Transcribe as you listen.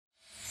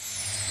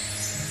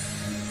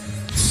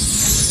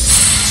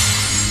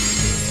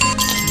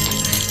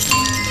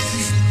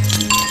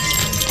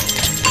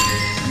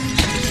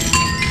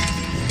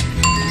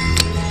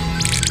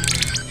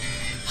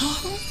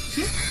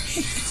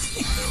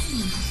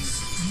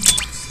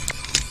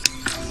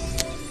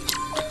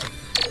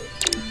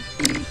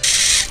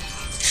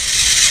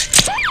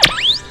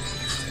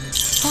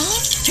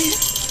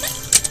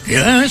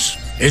Yes?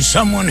 Is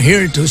someone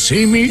here to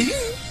see me?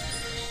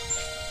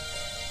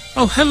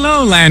 Oh,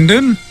 hello,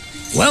 Landon.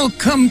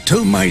 Welcome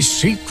to my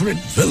secret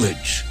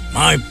village.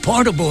 My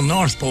portable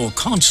North Pole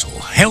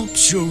console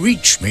helps you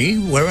reach me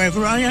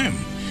wherever I am.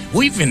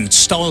 We've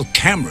installed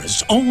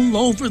cameras all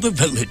over the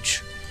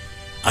village.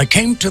 I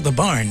came to the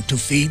barn to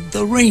feed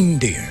the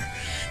reindeer.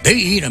 They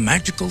eat a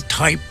magical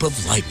type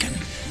of lichen.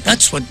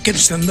 That's what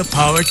gives them the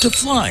power to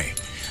fly.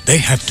 They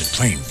have to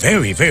train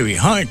very, very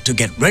hard to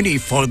get ready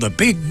for the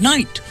big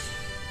night.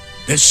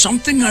 There's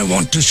something I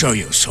want to show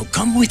you, so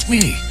come with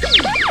me.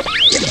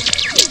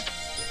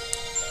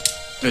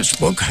 This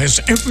book has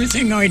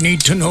everything I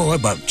need to know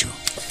about you.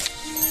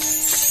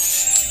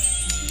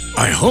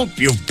 I hope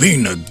you've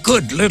been a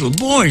good little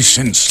boy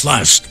since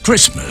last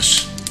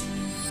Christmas.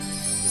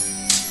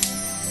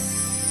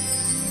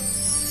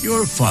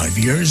 You're 5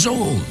 years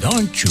old,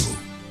 aren't you?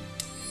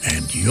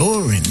 And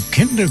you're in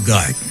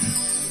kindergarten.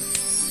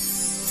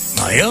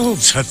 My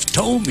elves have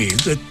told me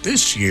that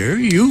this year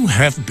you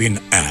have been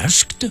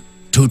asked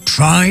to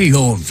try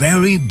your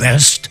very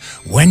best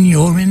when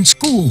you're in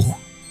school.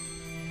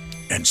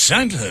 And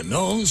Santa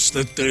knows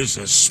that there's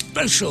a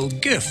special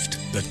gift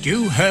that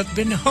you have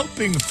been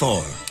hoping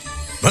for.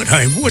 But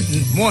I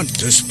wouldn't want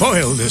to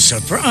spoil the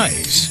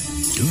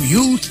surprise. Do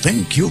you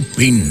think you've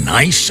been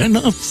nice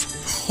enough?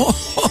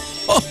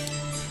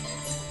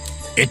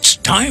 It's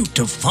time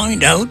to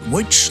find out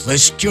which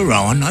list you're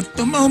on at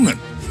the moment.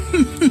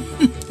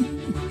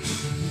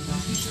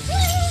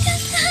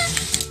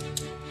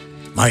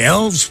 My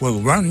elves will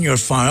run your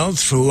file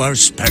through our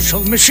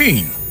special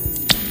machine.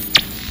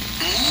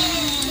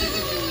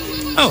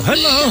 Oh,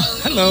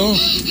 hello.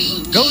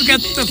 Go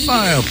get the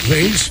file,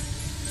 please.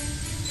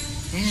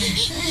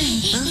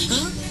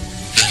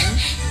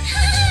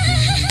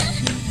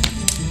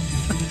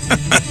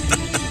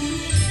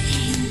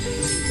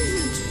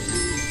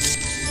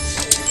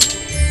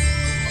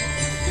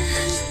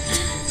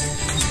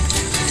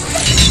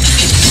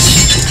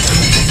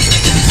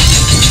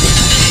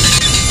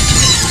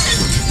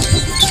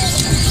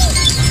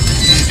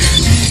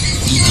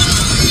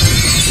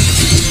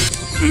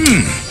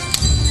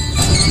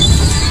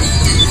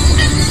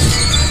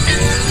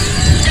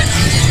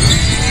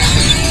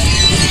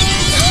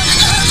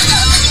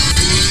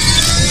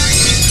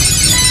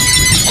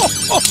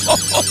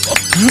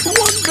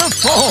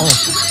 Wonderful!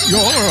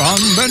 You're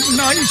on the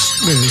nice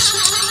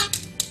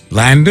list.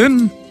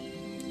 Landon?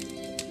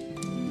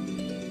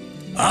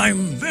 I'm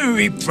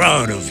very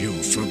proud of you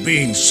for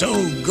being so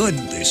good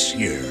this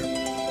year.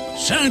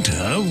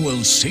 Santa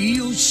will see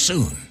you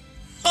soon.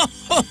 Ho,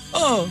 ho,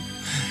 ho!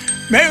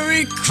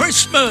 Merry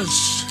Christmas!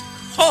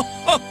 Ho,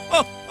 ho,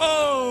 ho,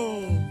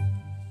 ho!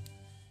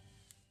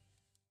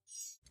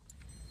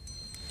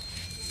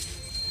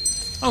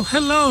 Oh,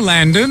 hello,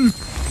 Landon.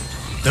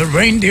 The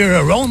reindeer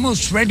are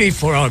almost ready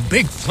for our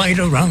big flight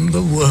around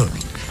the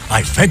world.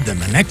 I fed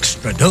them an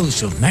extra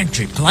dose of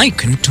magic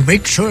lichen to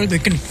make sure they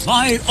can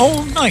fly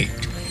all night.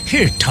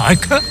 Here,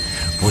 Taika,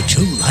 would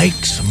you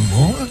like some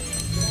more?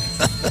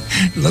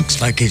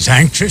 Looks like he's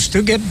anxious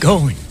to get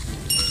going.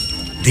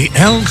 The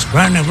elves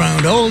ran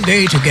around all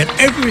day to get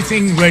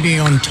everything ready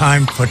on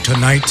time for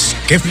tonight's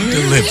gift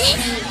delivery.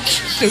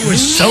 There were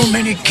so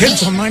many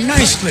kids on my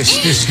nice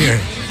list this year.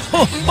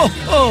 Ho, ho,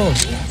 ho!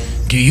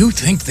 Do you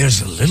think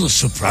there's a little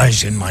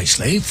surprise in my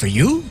sleigh for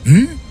you?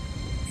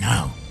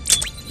 Now,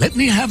 let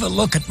me have a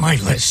look at my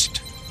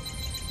list.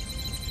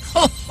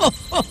 Ho, ho,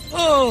 ho,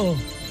 ho!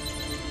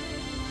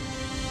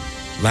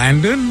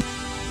 Landon?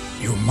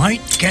 You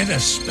might get a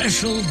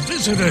special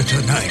visitor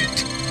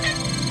tonight.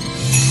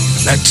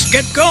 Let's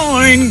get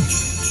going!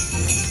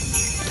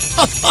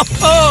 Ho, ho,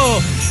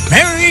 ho!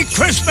 Merry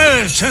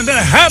Christmas and a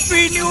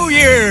Happy New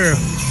Year!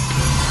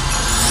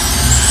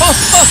 Ho,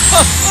 ho,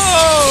 ho,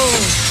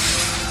 ho!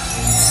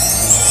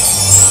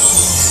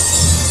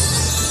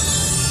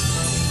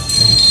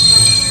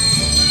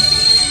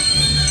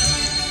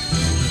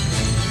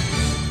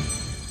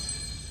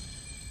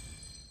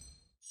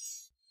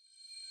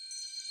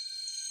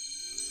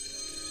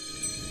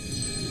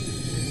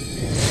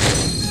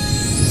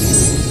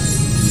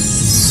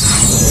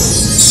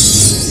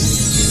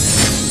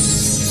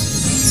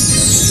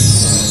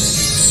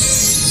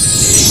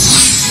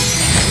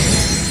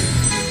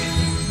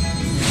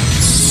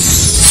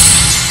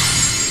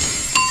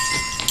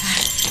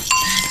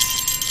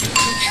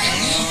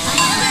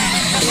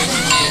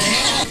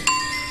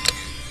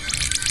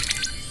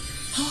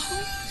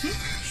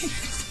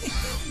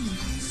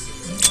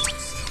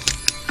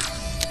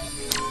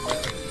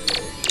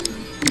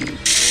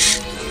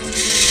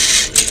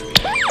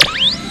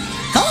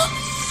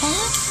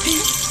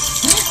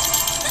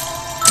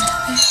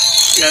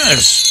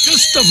 Yes,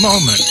 just a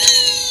moment.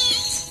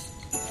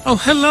 Oh,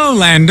 hello,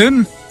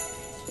 Landon.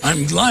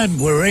 I'm glad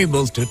we're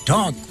able to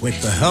talk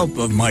with the help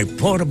of my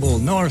portable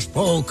North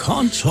Pole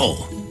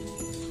console.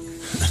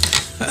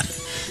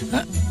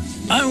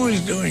 I was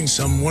doing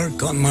some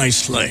work on my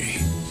sleigh.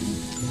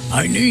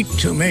 I need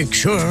to make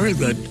sure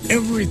that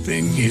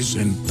everything is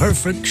in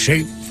perfect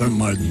shape for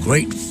my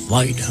great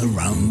flight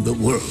around the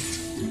world.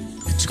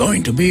 It's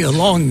going to be a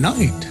long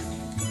night.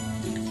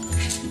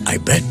 I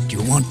bet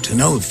you want to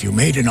know if you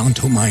made it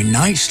onto my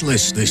nice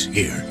list this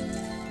year.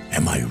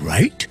 Am I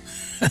right?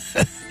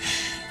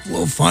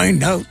 We'll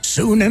find out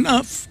soon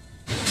enough.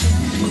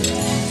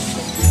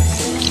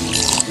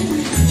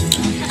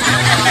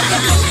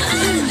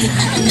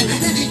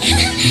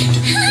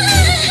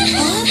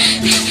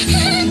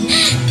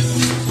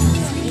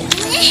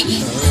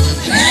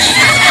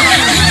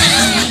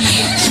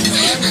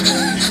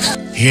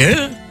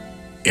 Here,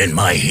 in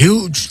my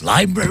huge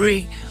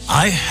library,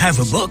 I have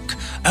a book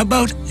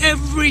about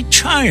every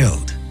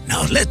child.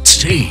 Now let's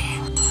see.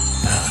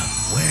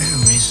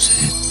 Where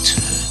is it?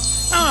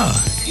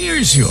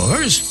 Here's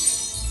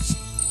yours.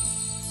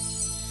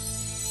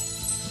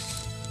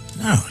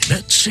 Now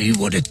let's see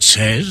what it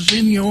says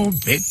in your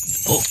big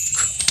book.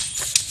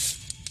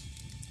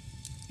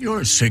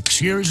 You're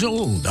 6 years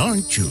old,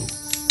 aren't you?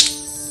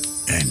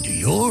 And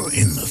you're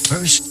in the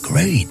first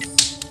grade.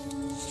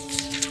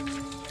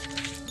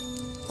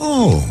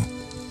 Oh,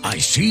 I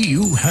see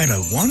you had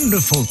a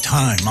wonderful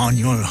time on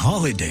your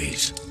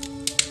holidays.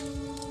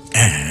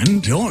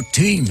 And your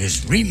team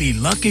is really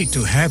lucky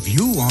to have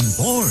you on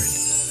board.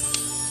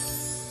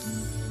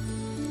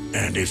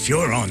 And if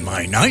you're on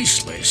my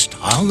nice list,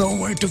 I'll know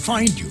where to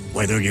find you,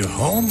 whether you're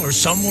home or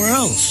somewhere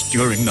else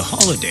during the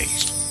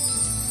holidays.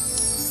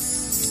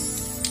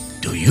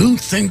 Do you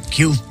think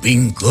you've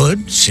been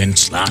good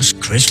since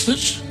last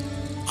Christmas?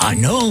 I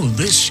know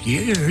this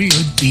year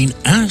you've been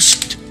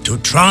asked to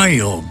try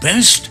your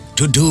best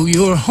to do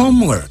your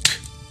homework.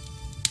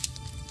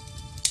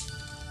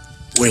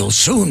 We'll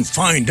soon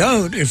find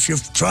out if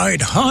you've tried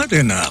hard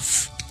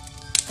enough.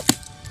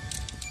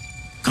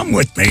 Come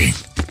with me.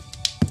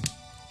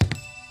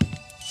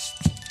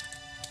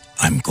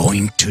 I'm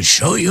going to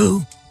show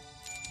you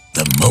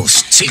the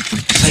most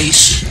secret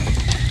place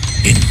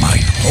in my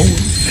whole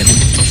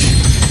village.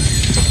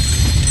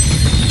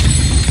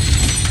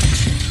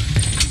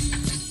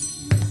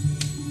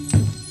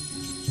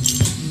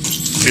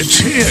 It's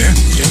here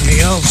in the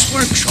elf's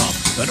workshop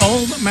that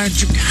all the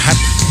magic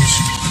happens.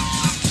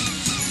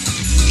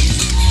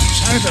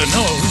 Santa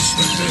knows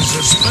that there's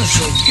a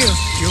special gift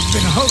you've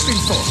been hoping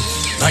for,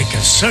 like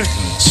a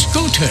certain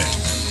scooter.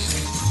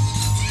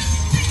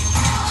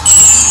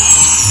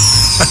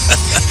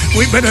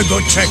 We better go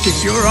check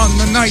if you're on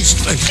the nice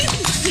list.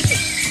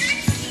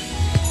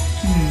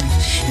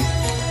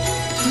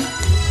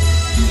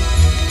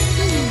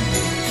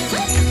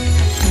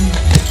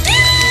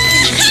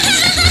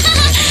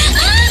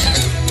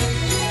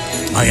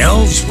 My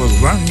elves will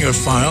run your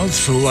file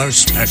through our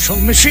special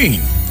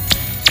machine.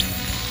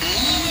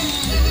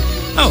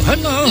 Oh,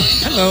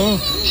 hello.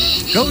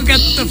 Go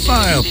get the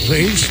file,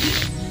 please.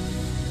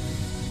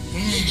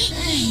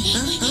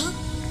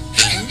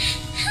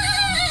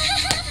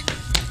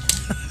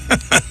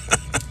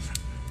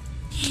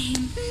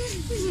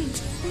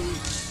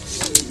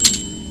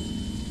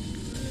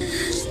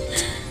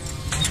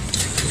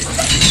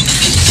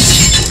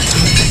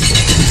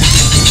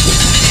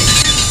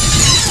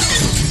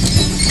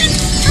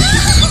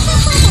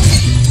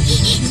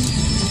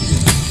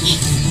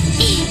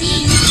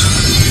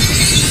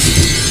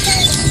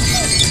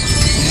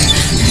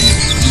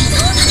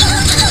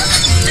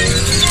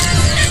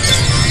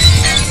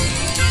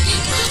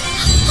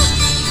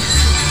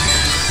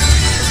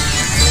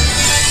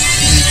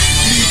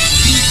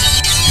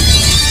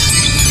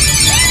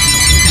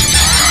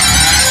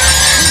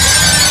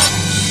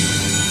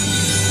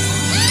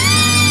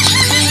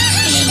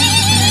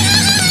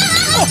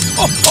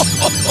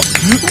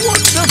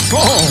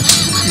 Wonderful!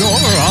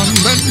 You're on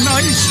the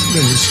nice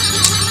list.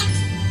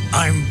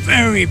 I'm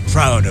very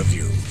proud of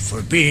you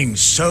for being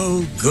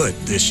so good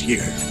this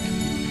year.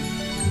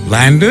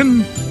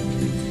 Landon?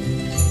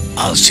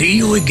 I'll see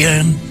you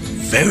again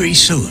very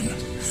soon.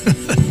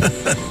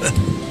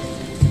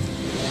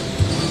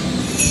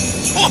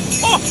 Ho,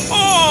 ho,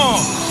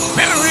 ho!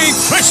 Merry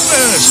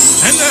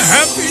Christmas and a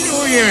Happy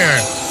New Year!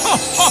 Ho,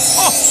 ho,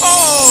 ho,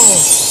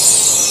 ho!